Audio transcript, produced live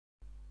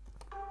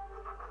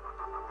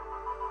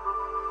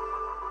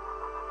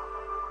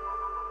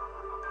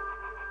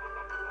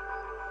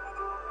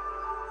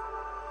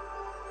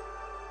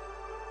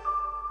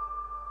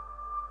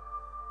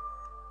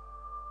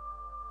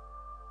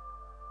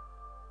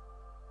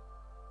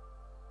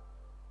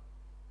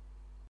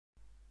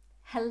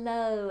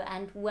Hello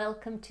and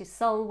welcome to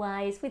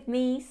Soulwise with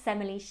me,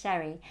 Semele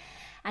Xerri.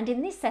 And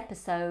in this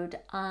episode,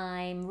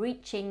 I'm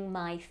reaching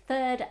my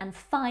third and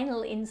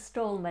final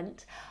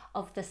instalment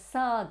of the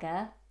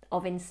saga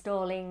of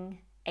installing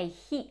a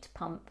heat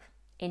pump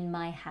in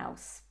my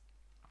house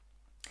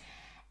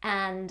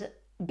and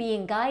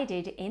being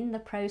guided in the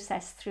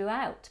process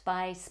throughout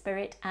by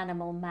Spirit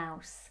Animal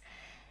Mouse.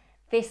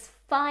 This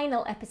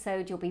final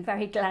episode, you'll be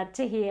very glad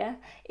to hear,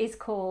 is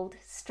called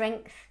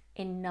Strength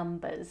in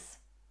Numbers.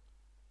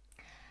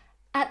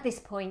 At this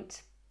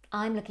point,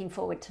 I'm looking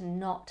forward to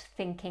not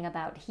thinking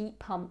about heat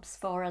pumps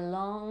for a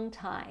long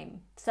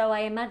time, so I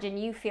imagine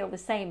you feel the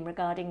same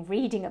regarding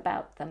reading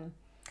about them.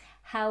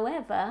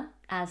 However,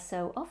 as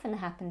so often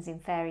happens in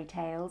fairy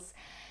tales,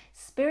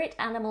 Spirit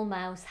Animal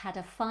Mouse had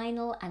a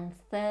final and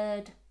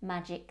third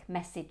magic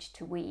message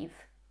to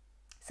weave.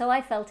 So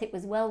I felt it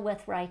was well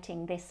worth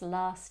writing this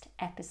last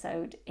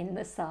episode in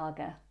the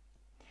saga.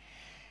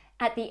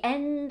 At the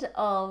end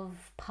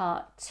of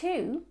part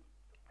 2,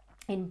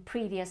 in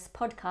previous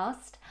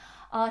podcast,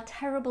 our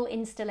terrible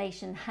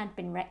installation had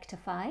been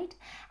rectified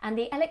and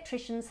the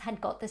electricians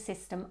had got the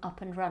system up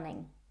and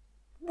running.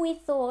 We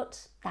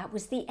thought that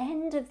was the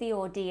end of the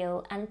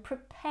ordeal and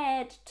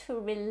prepared to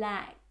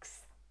relax.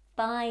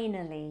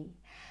 Finally.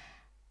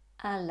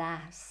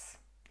 Alas,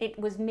 it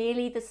was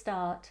merely the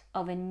start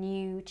of a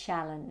new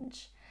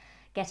challenge.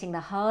 Getting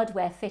the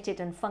hardware fitted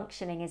and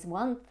functioning is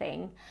one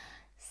thing.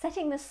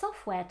 Setting the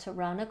software to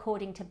run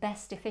according to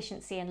best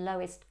efficiency and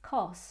lowest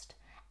cost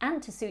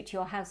and to suit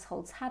your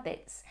household's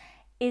habits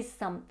is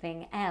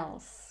something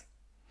else.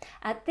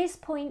 At this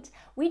point,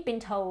 we'd been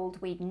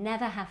told we'd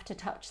never have to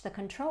touch the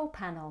control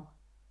panel.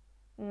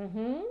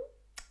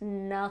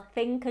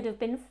 Nothing could have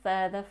been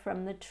further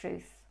from the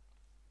truth.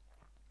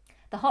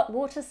 The hot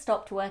water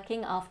stopped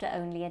working after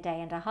only a day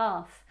and a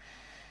half.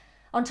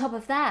 On top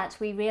of that,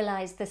 we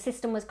realised the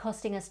system was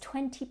costing us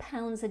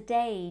 £20 a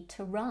day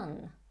to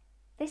run.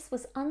 This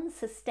was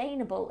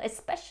unsustainable,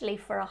 especially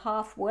for a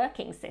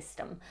half-working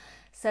system,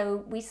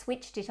 so we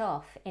switched it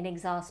off in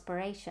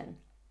exasperation.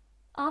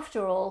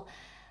 After all,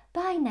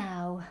 by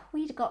now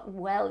we'd got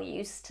well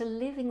used to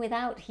living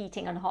without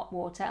heating and hot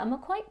water and were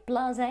quite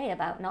blasé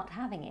about not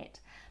having it.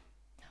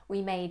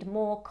 We made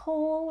more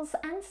calls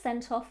and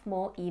sent off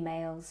more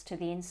emails to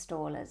the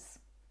installers.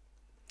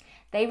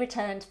 They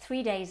returned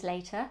 3 days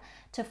later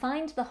to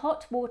find the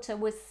hot water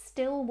was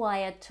still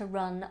wired to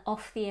run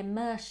off the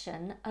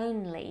immersion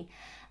only.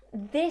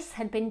 This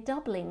had been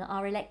doubling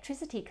our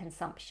electricity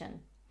consumption.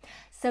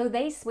 So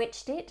they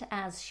switched it,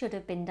 as should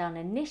have been done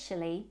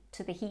initially,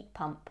 to the heat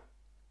pump.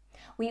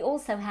 We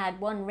also had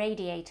one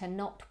radiator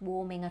not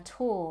warming at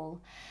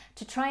all.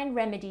 To try and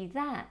remedy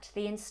that,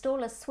 the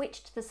installer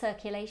switched the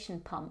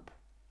circulation pump.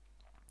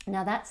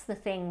 Now that's the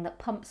thing that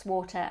pumps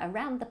water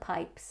around the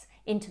pipes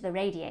into the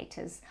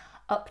radiators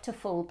up to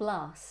full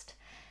blast,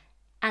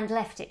 and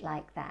left it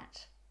like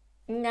that.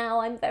 Now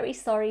I'm very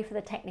sorry for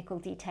the technical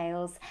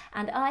details,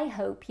 and I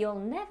hope you'll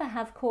never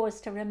have cause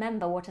to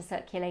remember what a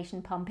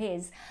circulation pump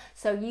is,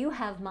 so you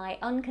have my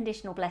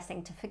unconditional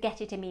blessing to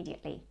forget it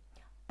immediately.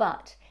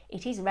 But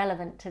it is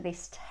relevant to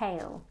this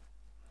tale.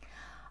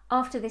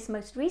 After this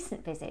most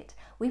recent visit,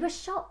 we were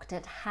shocked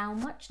at how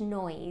much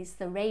noise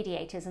the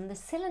radiators and the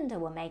cylinder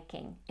were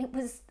making. It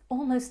was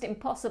almost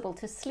impossible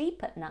to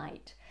sleep at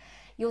night.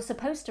 You're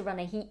supposed to run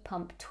a heat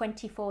pump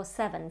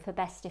 24/7 for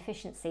best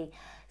efficiency,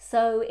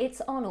 so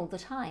it's on all the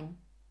time.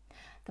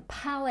 The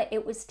power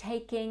it was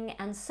taking,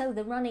 and so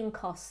the running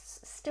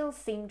costs still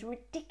seemed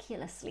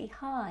ridiculously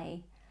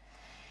high.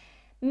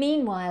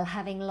 Meanwhile,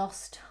 having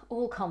lost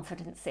all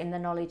confidence in the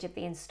knowledge of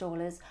the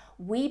installers,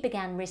 we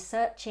began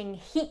researching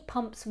Heat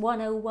Pumps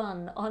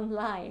 101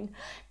 online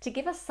to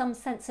give us some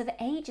sense of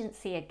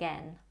agency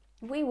again.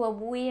 We were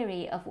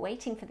weary of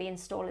waiting for the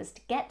installers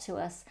to get to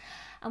us,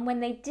 and when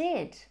they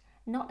did,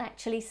 not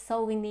actually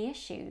solving the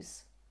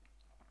issues.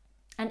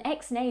 An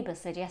ex-neighbour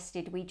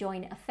suggested we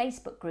join a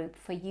Facebook group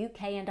for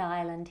UK and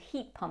Ireland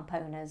heat pump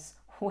owners.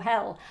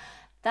 Well,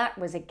 that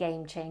was a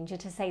game changer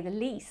to say the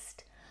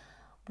least.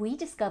 We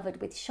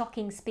discovered with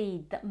shocking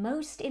speed that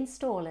most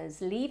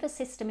installers leave a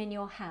system in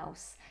your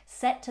house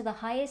set to the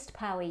highest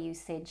power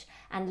usage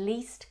and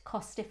least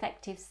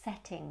cost-effective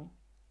setting.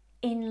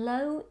 In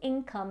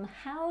low-income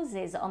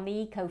houses on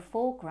the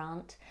Eco4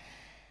 grant,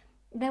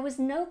 there was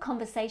no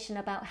conversation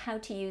about how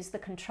to use the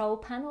control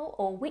panel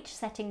or which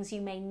settings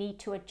you may need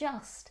to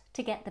adjust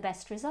to get the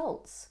best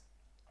results.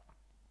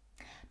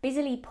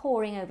 Busily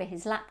poring over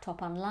his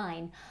laptop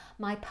online,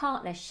 my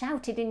partner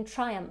shouted in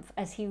triumph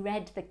as he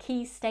read the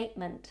key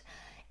statement.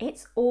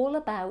 It's all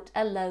about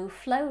a low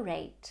flow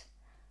rate.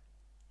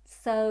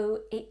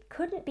 So it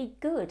couldn't be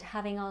good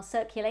having our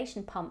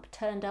circulation pump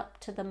turned up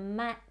to the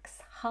max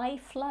high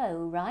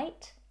flow,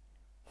 right?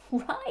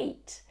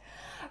 Right!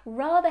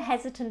 Rather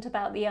hesitant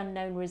about the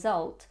unknown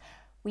result,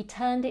 we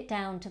turned it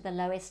down to the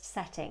lowest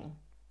setting.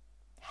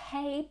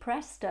 Hey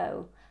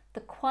presto!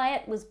 The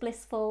quiet was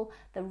blissful,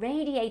 the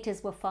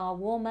radiators were far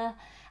warmer,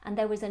 and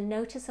there was a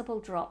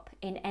noticeable drop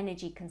in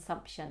energy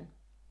consumption.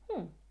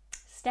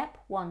 Step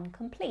 1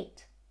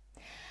 complete.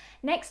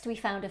 Next, we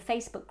found a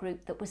Facebook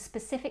group that was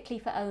specifically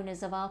for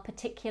owners of our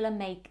particular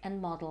make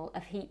and model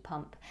of heat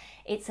pump.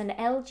 It's an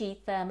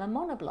LG Therma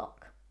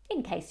monoblock,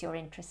 in case you're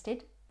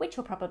interested, which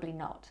you're probably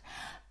not.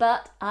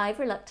 But I've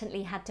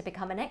reluctantly had to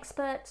become an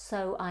expert,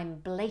 so I'm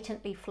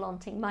blatantly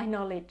flaunting my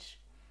knowledge.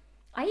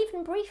 I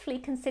even briefly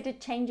considered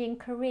changing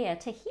career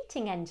to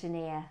heating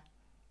engineer.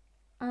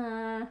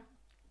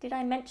 Did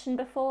I mention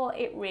before,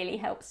 it really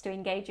helps to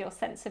engage your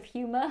sense of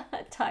humour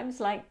at times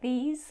like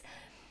these?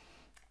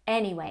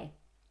 Anyway,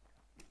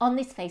 on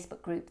this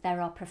Facebook group,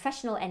 there are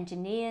professional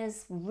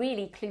engineers,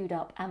 really clued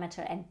up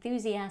amateur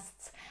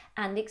enthusiasts,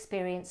 and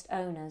experienced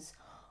owners,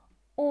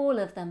 all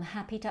of them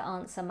happy to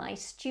answer my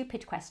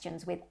stupid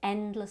questions with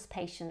endless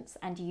patience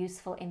and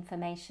useful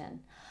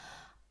information.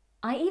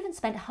 I even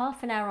spent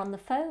half an hour on the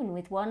phone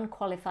with one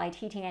qualified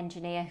heating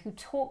engineer who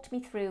talked me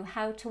through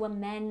how to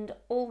amend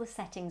all the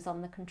settings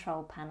on the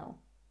control panel.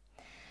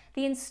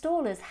 The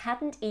installers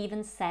hadn't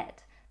even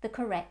set the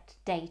correct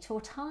date or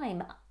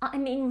time. I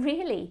mean,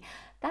 really,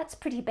 that's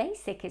pretty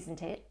basic,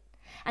 isn't it?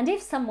 And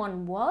if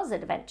someone was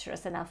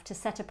adventurous enough to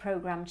set a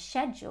programmed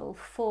schedule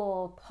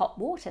for hot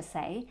water,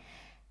 say,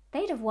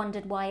 they'd have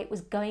wondered why it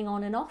was going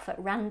on and off at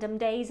random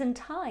days and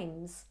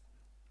times.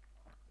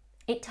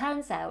 It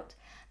turns out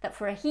that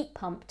for a heat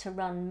pump to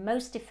run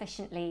most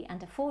efficiently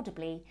and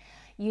affordably,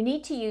 you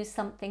need to use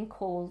something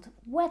called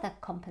weather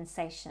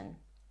compensation.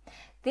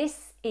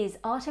 This is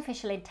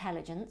artificial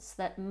intelligence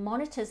that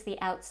monitors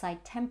the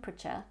outside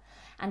temperature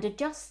and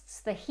adjusts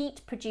the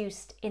heat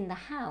produced in the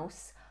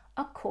house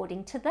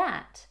according to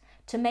that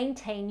to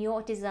maintain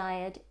your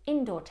desired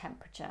indoor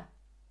temperature.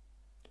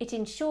 It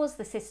ensures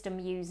the system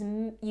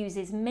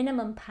uses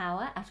minimum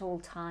power at all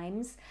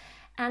times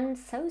and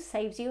so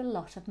saves you a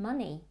lot of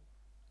money.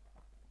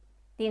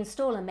 The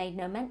installer made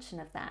no mention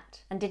of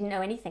that and didn't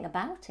know anything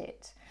about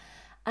it.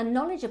 A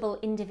knowledgeable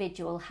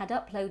individual had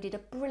uploaded a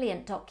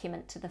brilliant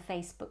document to the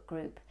Facebook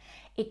group.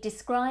 It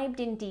described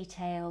in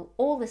detail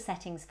all the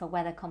settings for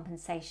weather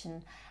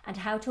compensation and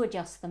how to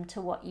adjust them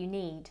to what you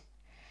need.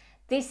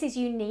 This is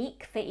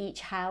unique for each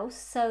house,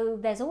 so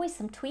there's always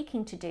some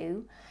tweaking to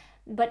do,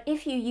 but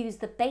if you use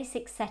the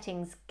basic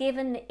settings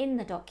given in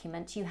the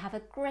document, you have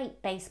a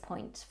great base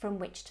point from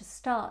which to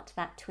start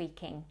that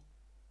tweaking.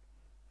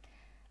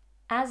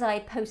 As I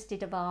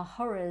posted of our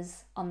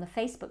horrors on the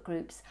Facebook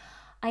groups,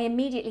 I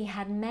immediately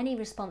had many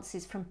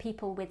responses from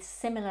people with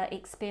similar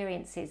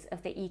experiences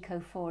of the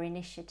Eco4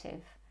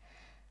 initiative.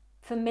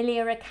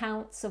 Familiar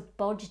accounts of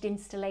bodged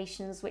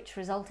installations which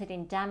resulted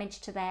in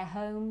damage to their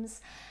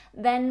homes,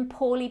 then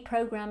poorly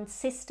programmed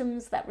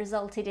systems that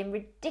resulted in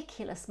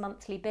ridiculous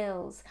monthly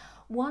bills.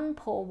 One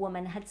poor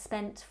woman had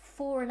spent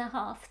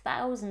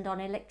 $4,500 on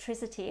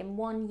electricity in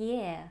 1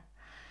 year.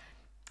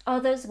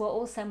 Others were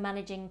also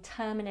managing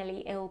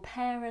terminally ill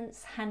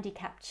parents,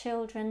 handicapped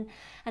children,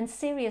 and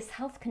serious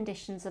health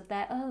conditions of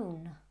their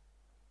own.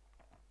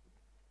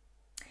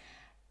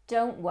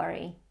 Don't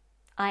worry,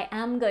 I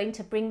am going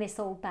to bring this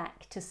all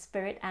back to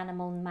spirit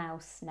animal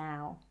mouse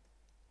now.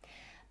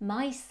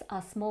 Mice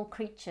are small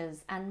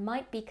creatures and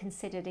might be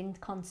considered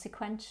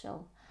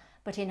inconsequential,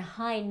 but in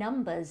high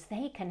numbers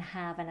they can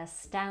have an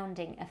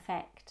astounding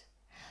effect.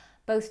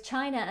 Both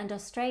China and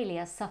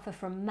Australia suffer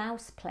from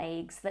mouse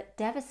plagues that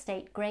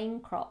devastate grain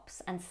crops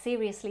and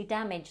seriously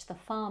damage the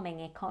farming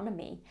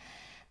economy.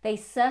 They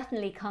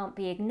certainly can't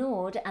be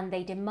ignored, and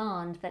they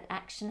demand that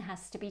action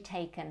has to be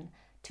taken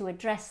to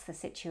address the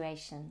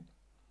situation.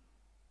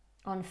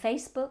 On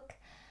Facebook,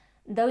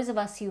 those of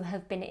us who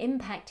have been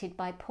impacted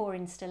by poor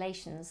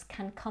installations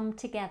can come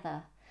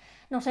together,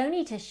 not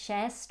only to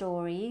share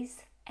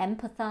stories,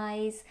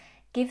 empathise,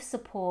 give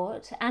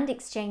support, and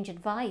exchange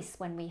advice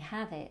when we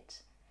have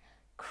it.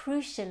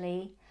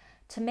 Crucially,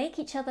 to make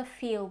each other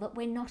feel that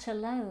we're not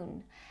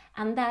alone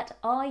and that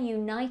our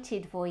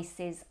united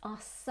voices are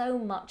so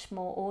much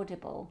more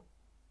audible.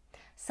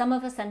 Some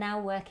of us are now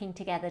working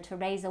together to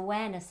raise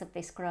awareness of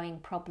this growing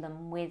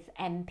problem with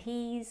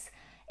MPs,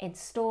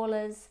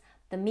 installers,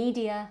 the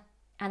media,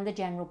 and the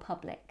general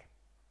public.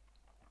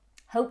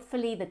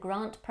 Hopefully, the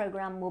grant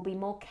programme will be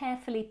more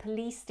carefully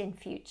policed in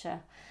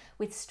future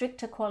with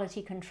stricter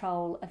quality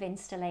control of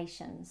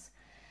installations.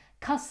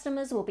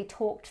 Customers will be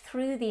talked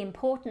through the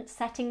important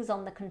settings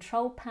on the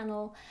control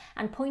panel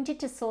and pointed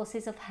to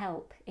sources of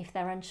help if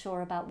they're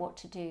unsure about what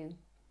to do.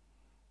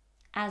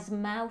 As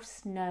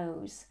Mouse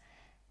knows,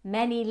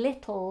 many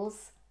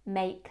littles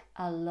make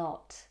a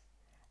lot.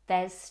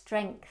 There's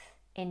strength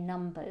in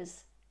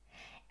numbers.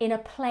 In a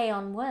play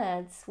on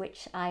words,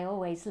 which I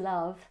always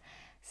love,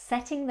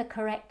 setting the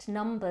correct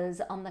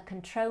numbers on the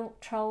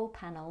control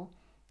panel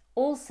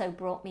also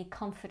brought me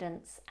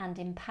confidence and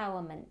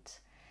empowerment.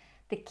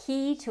 The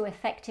key to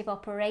effective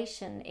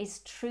operation is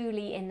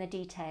truly in the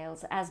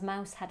details, as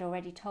Mouse had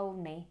already told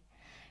me.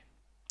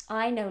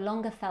 I no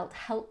longer felt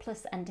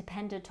helpless and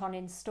dependent on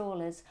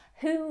installers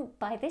who,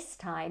 by this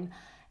time,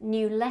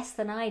 knew less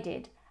than I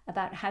did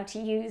about how to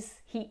use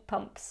heat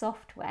pump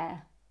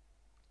software.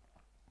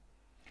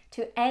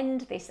 To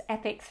end this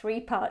epic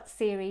 3-part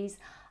series,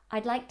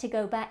 I'd like to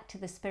go back to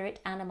the spirit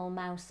animal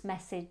mouse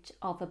message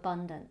of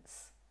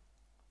abundance.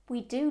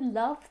 We do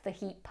love the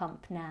heat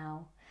pump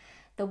now.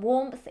 The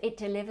warmth it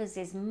delivers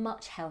is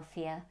much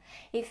healthier.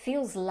 It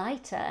feels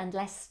lighter and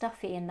less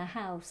stuffy in the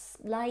house,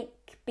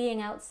 like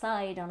being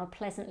outside on a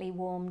pleasantly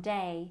warm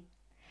day.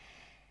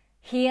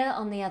 Here,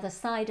 on the other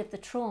side of the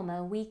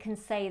trauma, we can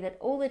say that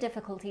all the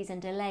difficulties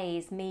and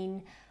delays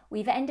mean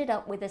we've ended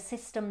up with a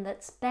system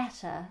that's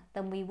better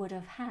than we would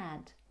have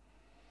had.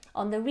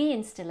 On the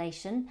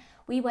reinstallation,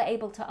 we were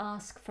able to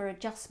ask for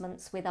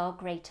adjustments with our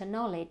greater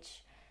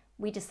knowledge.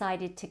 We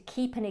decided to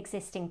keep an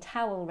existing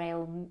towel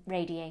rail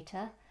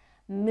radiator,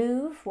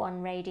 move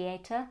one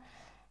radiator,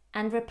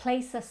 and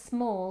replace a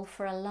small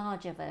for a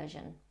larger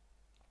version.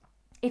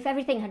 If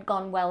everything had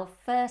gone well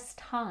first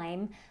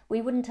time,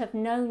 we wouldn't have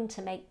known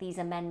to make these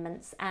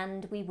amendments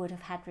and we would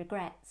have had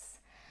regrets.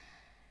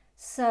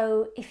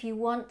 So if you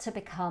want to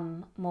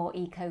become more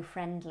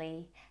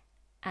eco-friendly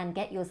and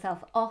get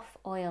yourself off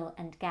oil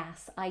and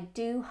gas, I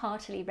do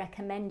heartily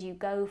recommend you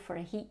go for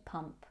a heat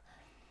pump.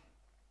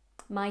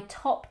 My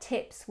top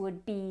tips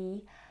would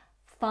be: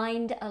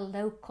 find a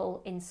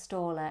local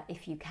installer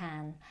if you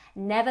can.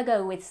 Never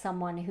go with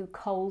someone who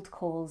cold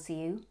calls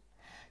you.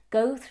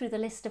 Go through the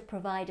list of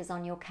providers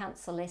on your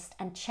council list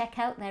and check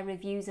out their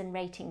reviews and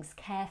ratings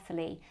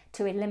carefully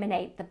to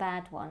eliminate the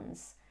bad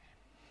ones.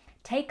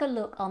 Take a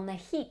look on the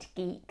Heat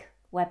Geek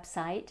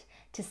website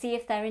to see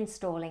if they're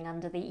installing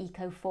under the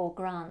Eco4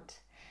 grant.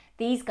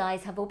 These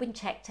guys have all been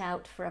checked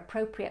out for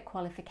appropriate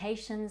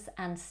qualifications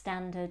and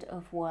standard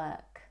of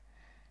work.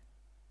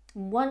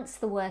 Once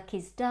the work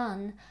is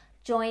done,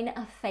 join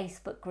a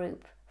Facebook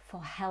group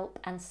for help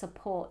and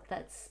support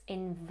that's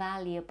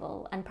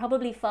invaluable and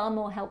probably far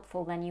more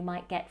helpful than you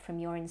might get from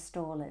your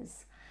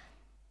installers.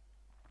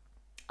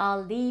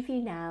 I'll leave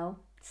you now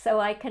so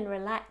I can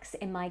relax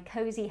in my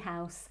cozy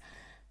house,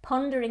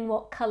 pondering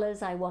what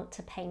colours I want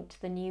to paint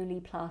the newly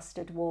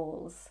plastered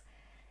walls.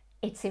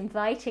 It's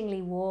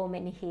invitingly warm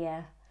in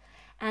here,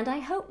 and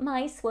I hope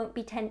mice won't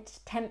be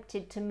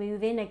tempted to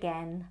move in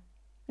again.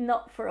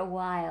 Not for a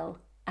while,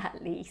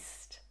 at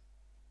least.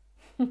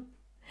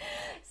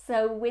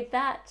 So with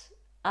that,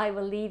 I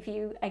will leave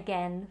you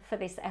again for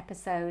this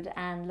episode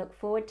and look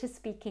forward to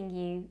speaking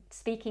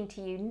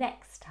to you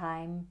next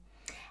time.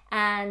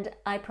 And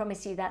I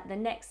promise you that the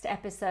next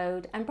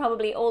episode, and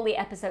probably all the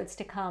episodes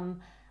to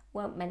come,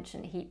 won't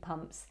mention heat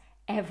pumps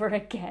ever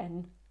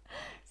again.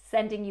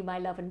 Sending you my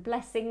love and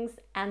blessings,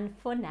 and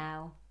for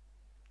now,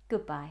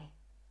 goodbye.